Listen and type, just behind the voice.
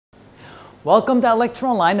Welcome to Lecture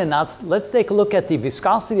Online, and now let's take a look at the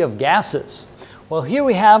viscosity of gases. Well, here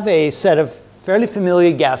we have a set of fairly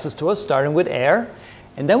familiar gases to us, starting with air,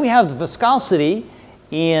 and then we have the viscosity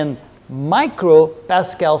in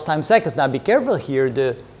micropascals times seconds. Now be careful here,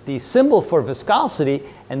 the symbol for viscosity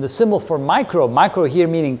and the symbol for micro here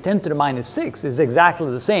meaning 10 to the minus 6 is exactly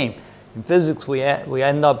the same. In physics we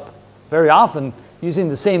end up very often using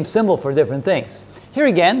the same symbol for different things. Here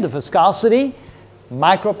again, the viscosity,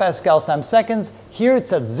 micropascals times seconds. Here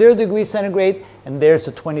it's at 0 degrees centigrade, and there's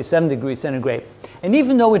at 27 degrees centigrade. And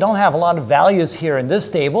even though we don't have a lot of values here in this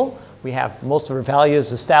table, we have most of our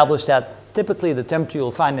values established at typically the temperature you'll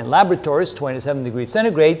find in laboratories, 27 degrees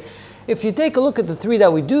centigrade. If you take a look at the three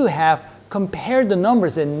that we do have, compare the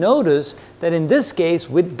numbers and notice that in this case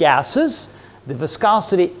with gases, the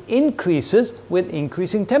viscosity increases with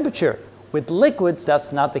increasing temperature. With liquids,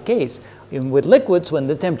 that's not the case. With liquids, when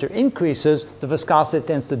the temperature increases, the viscosity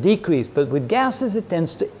tends to decrease, but with gases, it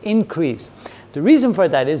tends to increase. The reason for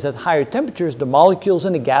that is at higher temperatures, the molecules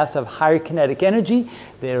in the gas have higher kinetic energy,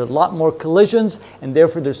 there are a lot more collisions, and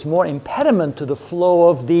therefore there's more impediment to the flow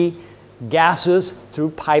of the gases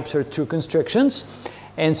through pipes or through constrictions.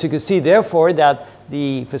 And so you can see, therefore, that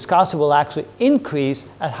the viscosity will actually increase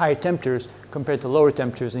at higher temperatures compared to lower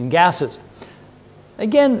temperatures in gases.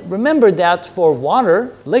 Again, remember that for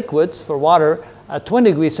water, liquids, for water at 20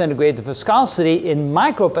 degrees centigrade, the viscosity in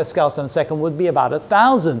micropascals per second would be about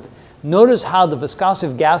 1,000. Notice how the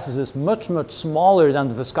viscosity of gases is much, much smaller than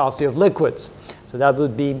the viscosity of liquids. So that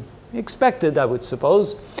would be expected, I would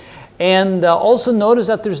suppose. And also notice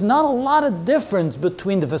that there's not a lot of difference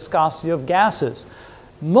between the viscosity of gases.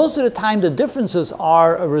 Most of the time, the differences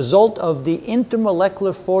are a result of the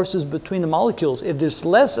intermolecular forces between the molecules. If there's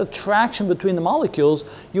less attraction between the molecules,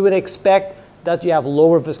 you would expect that you have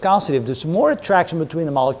lower viscosity. If there's more attraction between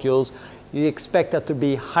the molecules, you expect that to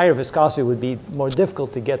be higher viscosity. It would be more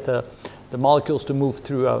difficult to get the molecules to move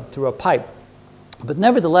through a pipe. But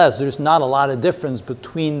nevertheless, there's not a lot of difference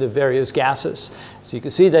between the various gases. So you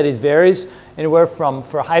can see that it varies anywhere from,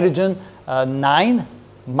 for hydrogen, 9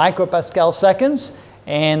 micropascal seconds.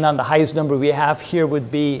 And on the highest number we have here would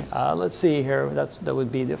be, let's see here, that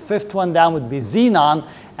would be the fifth one down would be xenon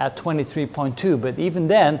at 23.2. But even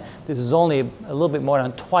then, this is only a little bit more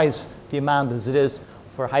than twice the amount as it is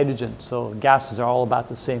for hydrogen. So gases are all about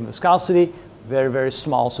the same viscosity, very, very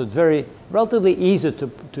small. So it's relatively easy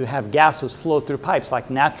to have gases flow through pipes, like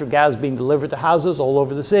natural gas being delivered to houses all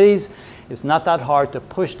over the cities. It's not that hard to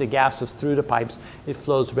push the gases through the pipes. It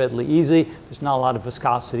flows readily easy. There's not a lot of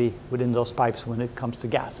viscosity within those pipes when it comes to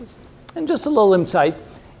gases. And just a little insight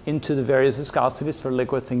into the various viscosities for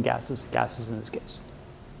liquids and gases in this case.